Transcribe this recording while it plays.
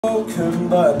broken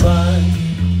by a bang,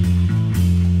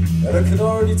 and I could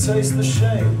already taste the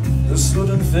shame, the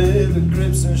sudden fear that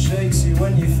grips and shakes you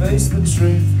when you face the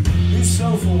truth. Whose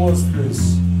sofa was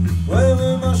this? Where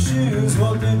were my shoes?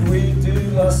 What did we do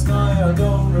last night? I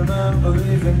don't remember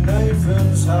leaving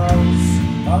Nathan's house.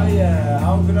 Oh yeah,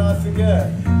 how could I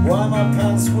forget why my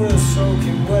pants were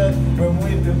soaking wet when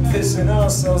we'd been pissing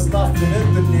ourselves laughing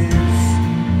at the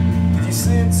news? Did you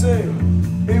see it too?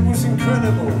 It was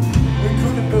incredible. We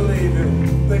couldn't believe it.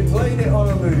 They played it on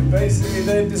a loop. Basically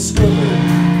they discovered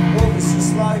all this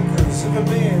is like us, other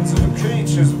beings, other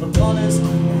creatures, other planets,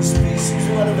 other species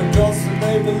who had other gods that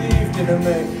they believed in, and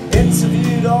they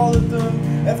interviewed all of them,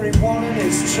 every one, and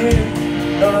it's true.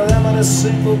 None of them had a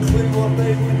single clue what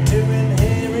they were doing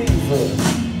here either.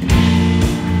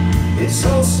 It's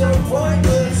all so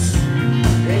pointless.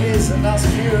 It is, and that's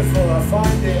beautiful. I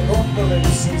find it humbling,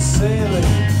 sincerely.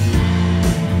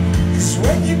 Cause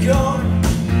when you're gone,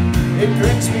 it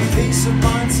brings me peace of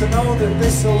mind to know that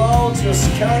this will all just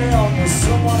carry on with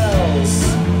someone else,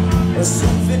 or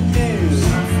something new.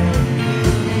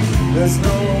 There's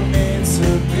no need to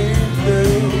be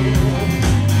blue.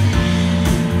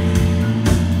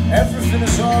 Everything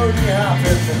has already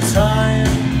happened, and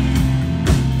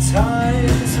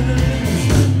time's an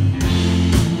illusion.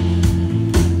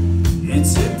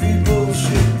 It's hippie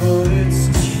bullshit, but it's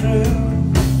true.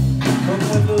 Come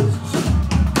with us,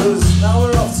 'cause now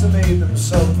we're off to meet them,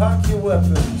 so pack your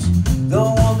weapons.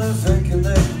 Don't want them thinking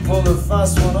they can pull a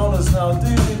fast one on us now, do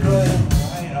we, Graham?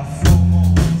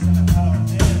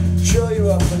 Show you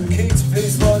up, and the key to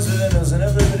peace lies within us, and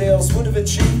everybody else would have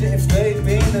achieved it if they'd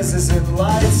been as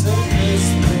enlightened as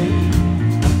me.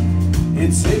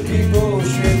 It's hippie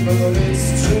bullshit, but it's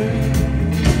true.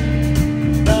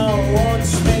 Now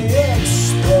watch me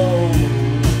explode.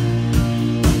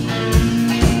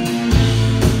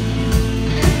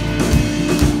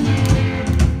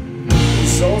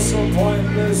 It's also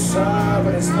pointless,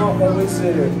 but it's not always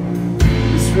it.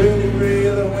 It's really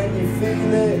real, and when you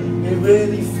feel it, you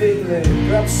really feel it.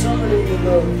 Grab somebody you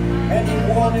love,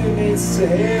 anyone who needs to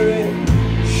hear it.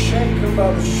 Shake them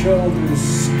by the shoulders,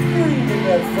 scream in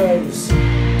their face.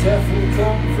 Death will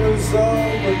come for us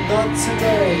all, but not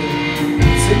today.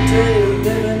 Today,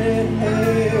 living it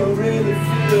here, really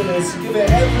feeling it. So give it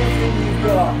everything you've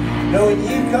got, knowing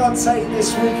you can't take this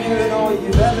with you, and all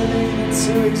you've ever needed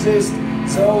to exist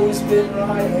has always been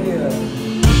right here.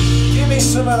 Give me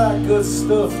some of that good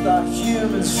stuff, that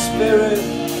human spirit.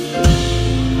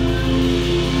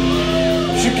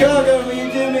 Chicago, will you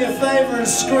do me a favor and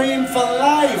scream for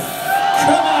life?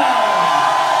 Come on!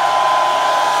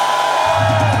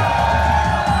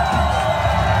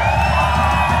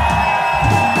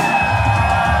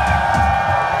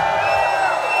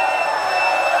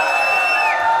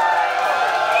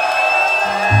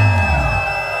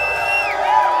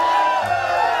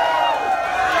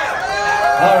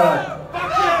 Alright,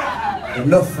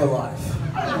 enough for life.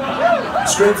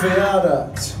 Scream for Yard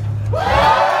Act.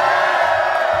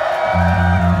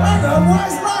 Hang on, why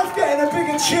is life getting a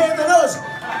bigger cheer than us?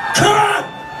 Come on!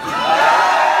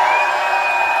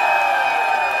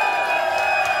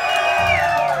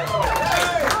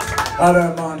 I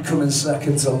don't mind coming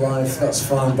second to life, that's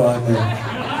fine by me.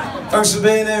 Thanks for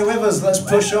being here with us. Let's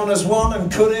push on as one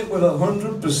and cut it with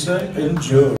 100% enjoy.